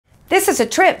This is a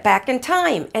trip back in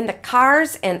time, and the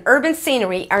cars and urban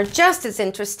scenery are just as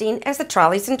interesting as the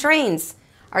trolleys and trains.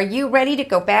 Are you ready to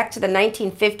go back to the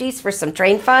 1950s for some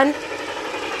train fun?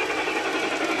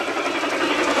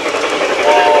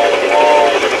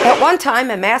 At one time,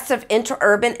 a massive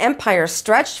interurban empire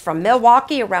stretched from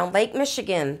Milwaukee around Lake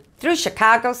Michigan, through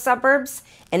Chicago suburbs,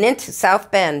 and into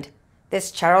South Bend. This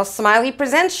Charles Smiley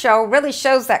Presents show really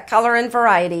shows that color and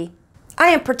variety. I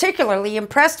am particularly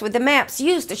impressed with the maps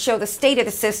used to show the state of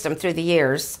the system through the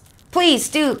years. Please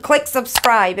do click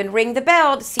subscribe and ring the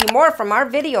bell to see more from our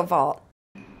video vault.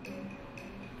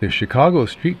 The Chicago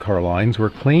streetcar lines were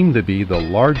claimed to be the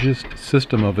largest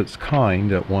system of its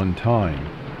kind at one time.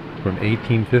 From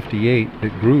 1858,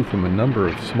 it grew from a number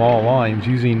of small lines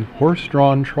using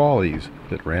horse-drawn trolleys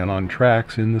that ran on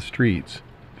tracks in the streets.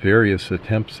 Various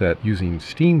attempts at using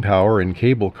steam power and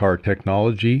cable car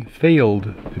technology failed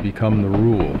to become the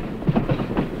rule.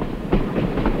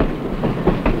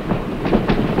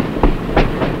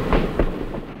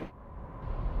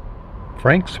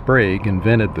 Frank Sprague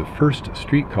invented the first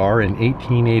streetcar in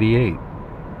 1888.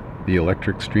 The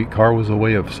electric streetcar was a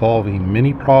way of solving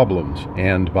many problems,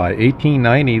 and by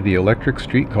 1890 the electric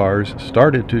streetcars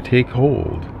started to take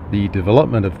hold. The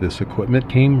development of this equipment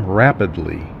came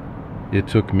rapidly. It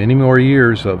took many more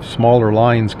years of smaller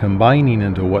lines combining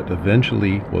into what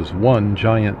eventually was one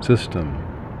giant system.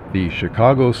 The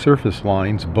Chicago surface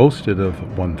lines boasted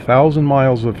of 1,000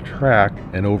 miles of track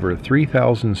and over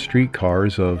 3,000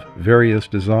 streetcars of various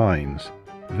designs.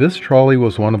 This trolley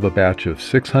was one of a batch of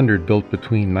 600 built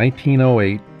between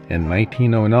 1908 and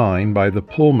 1909 by the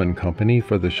Pullman Company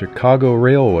for the Chicago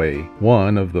Railway,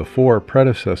 one of the 4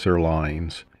 predecessor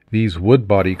lines. These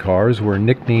wood-body cars were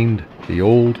nicknamed the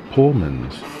Old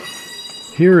Pullmans.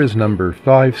 Here is number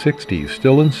 560,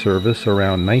 still in service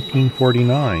around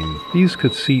 1949. These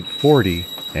could seat 40,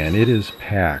 and it is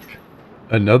packed.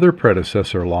 Another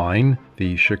predecessor line,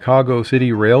 the Chicago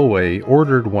City Railway,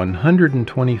 ordered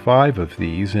 125 of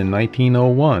these in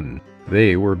 1901.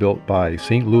 They were built by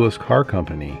St. Louis Car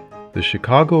Company. The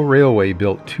Chicago Railway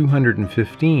built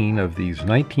 215 of these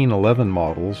 1911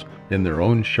 models in their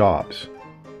own shops.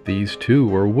 These too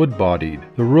were wood-bodied.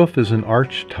 The roof is an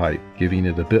arch type, giving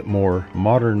it a bit more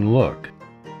modern look.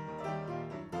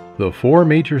 The 4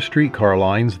 major streetcar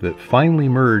lines that finally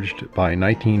merged by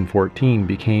 1914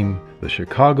 became the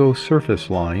Chicago Surface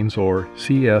Lines, or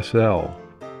CSL.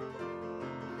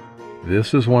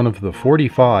 This is one of the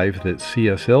 45 that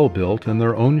CSL built in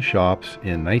their own shops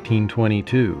in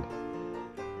 1922.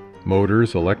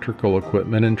 Motors, electrical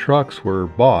equipment, and trucks were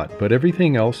bought, but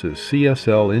everything else is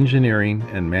CSL engineering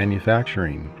and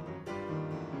manufacturing.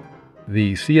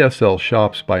 The CSL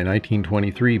shops by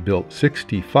 1923 built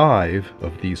 65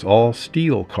 of these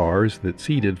all-steel cars that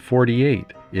seated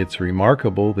 48. It's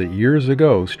remarkable that years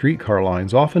ago, streetcar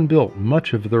lines often built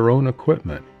much of their own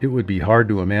equipment. It would be hard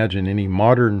to imagine any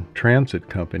modern transit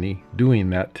company doing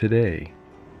that today.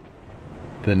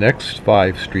 The next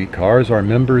 5 streetcars are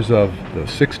members of the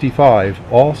 65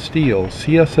 all-steel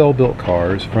CSL-built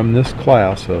cars from this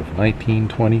class of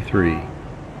 1923.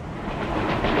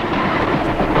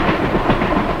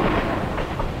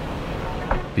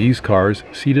 These cars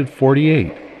seated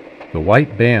 48. The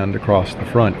white band across the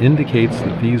front indicates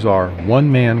that these are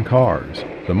one-man cars.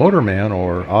 The motorman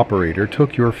or operator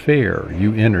took your fare.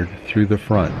 You entered through the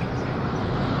front.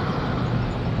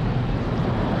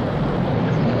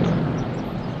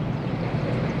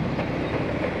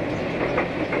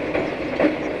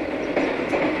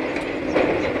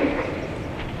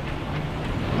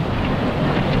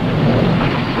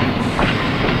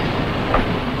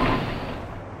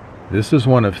 This is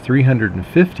one of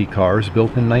 350 cars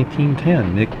built in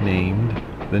 1910, nicknamed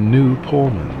the New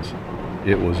Pullmans.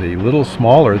 It was a little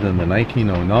smaller than the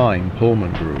 1909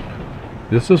 Pullman Group.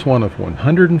 This is one of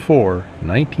 104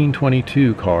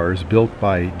 1922 cars built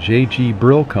by J.G.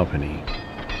 Brill Company.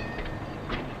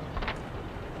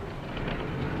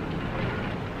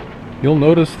 You'll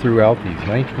notice throughout these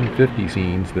 1950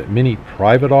 scenes that many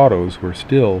private autos were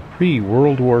still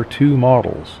pre-World War II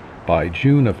models. By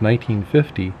June of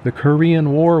 1950, the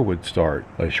Korean War would start.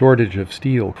 A shortage of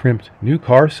steel crimped new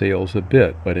car sales a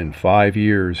bit, but in 5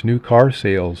 years, new car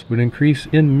sales would increase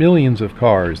in millions of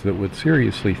cars that would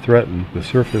seriously threaten the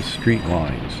surface street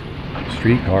lines.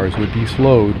 Streetcars would be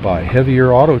slowed by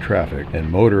heavier auto traffic,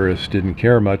 and motorists didn't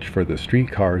care much for the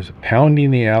streetcars pounding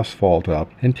the asphalt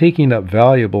up and taking up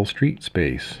valuable street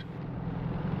space.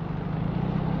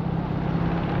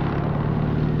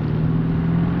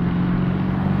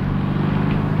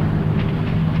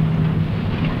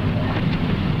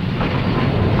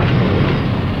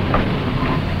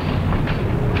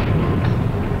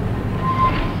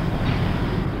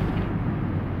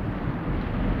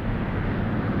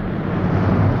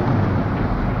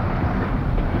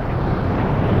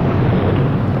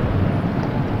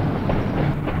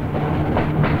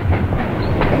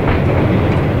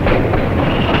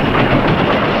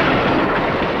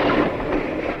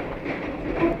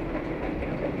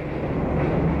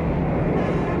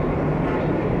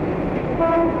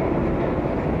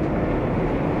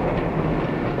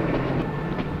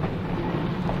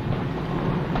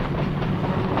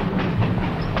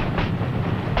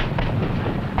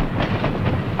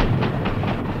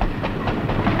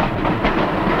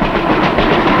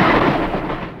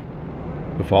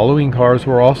 following cars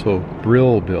were also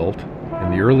Brill built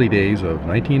in the early days of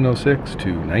 1906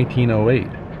 to 1908.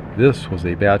 This was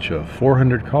a batch of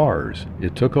 400 cars.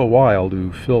 It took a while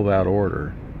to fill that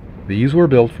order. These were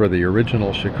built for the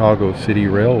original Chicago City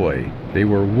Railway. They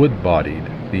were wood-bodied.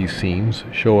 These seams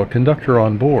show a conductor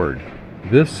on board.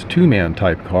 This two-man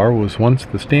type car was once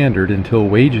the standard until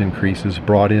wage increases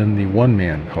brought in the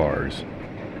one-man cars.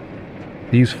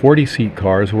 These 40-seat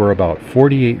cars were about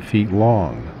 48 feet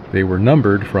long. They were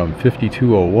numbered from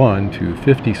 5201 to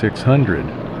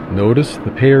 5600. Notice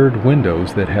the paired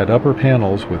windows that had upper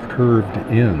panels with curved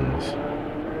ends.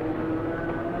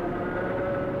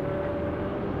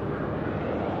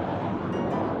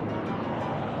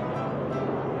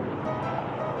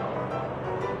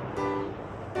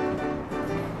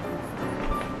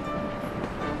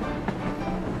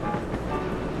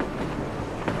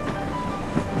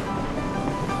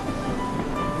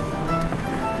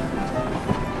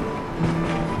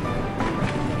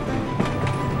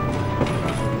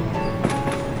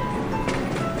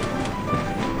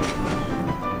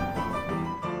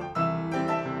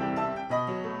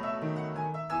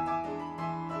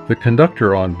 The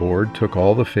conductor on board took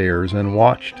all the fares and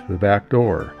watched the back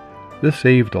door. This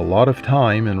saved a lot of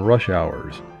time in rush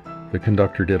hours. The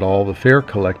conductor did all the fare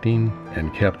collecting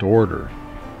and kept order.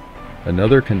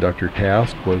 Another conductor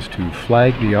task was to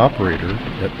flag the operator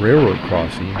at railroad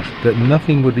crossings that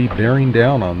nothing would be bearing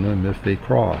down on them if they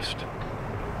crossed.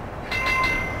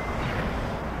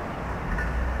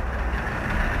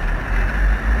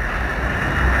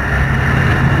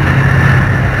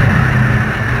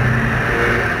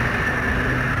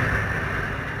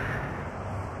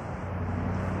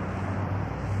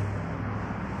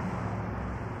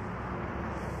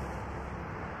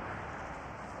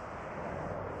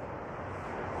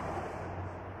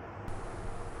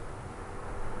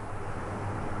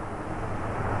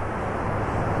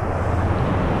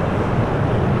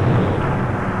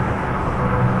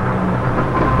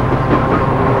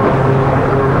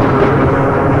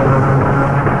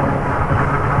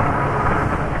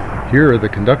 Here, the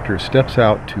conductor steps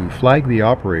out to flag the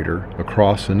operator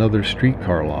across another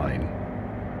streetcar line.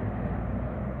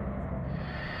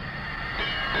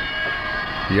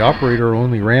 The operator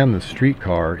only ran the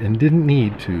streetcar and didn't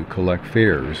need to collect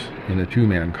fares in a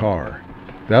two-man car.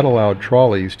 That allowed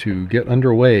trolleys to get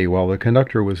underway while the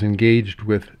conductor was engaged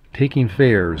with taking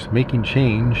fares, making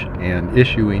change, and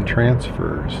issuing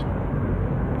transfers.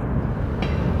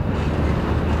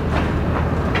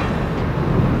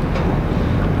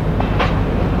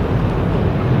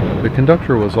 The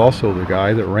conductor was also the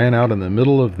guy that ran out in the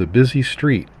middle of the busy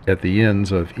street at the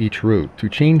ends of each route to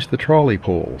change the trolley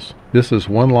poles. This is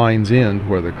one line's end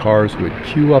where the cars would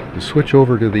queue up to switch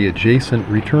over to the adjacent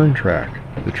return track.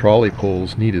 The trolley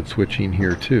poles needed switching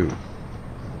here too.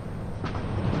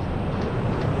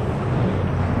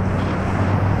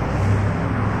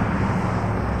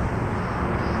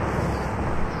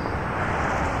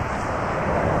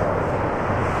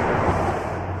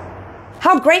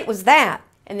 How great was that?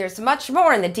 And there's much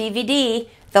more in the DVD.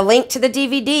 The link to the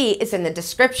DVD is in the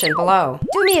description below.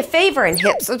 Do me a favor and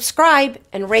hit subscribe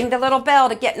and ring the little bell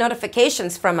to get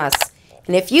notifications from us.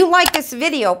 And if you like this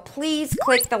video, please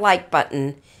click the like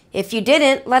button. If you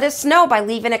didn't, let us know by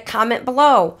leaving a comment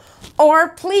below. Or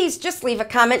please just leave a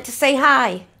comment to say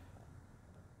hi.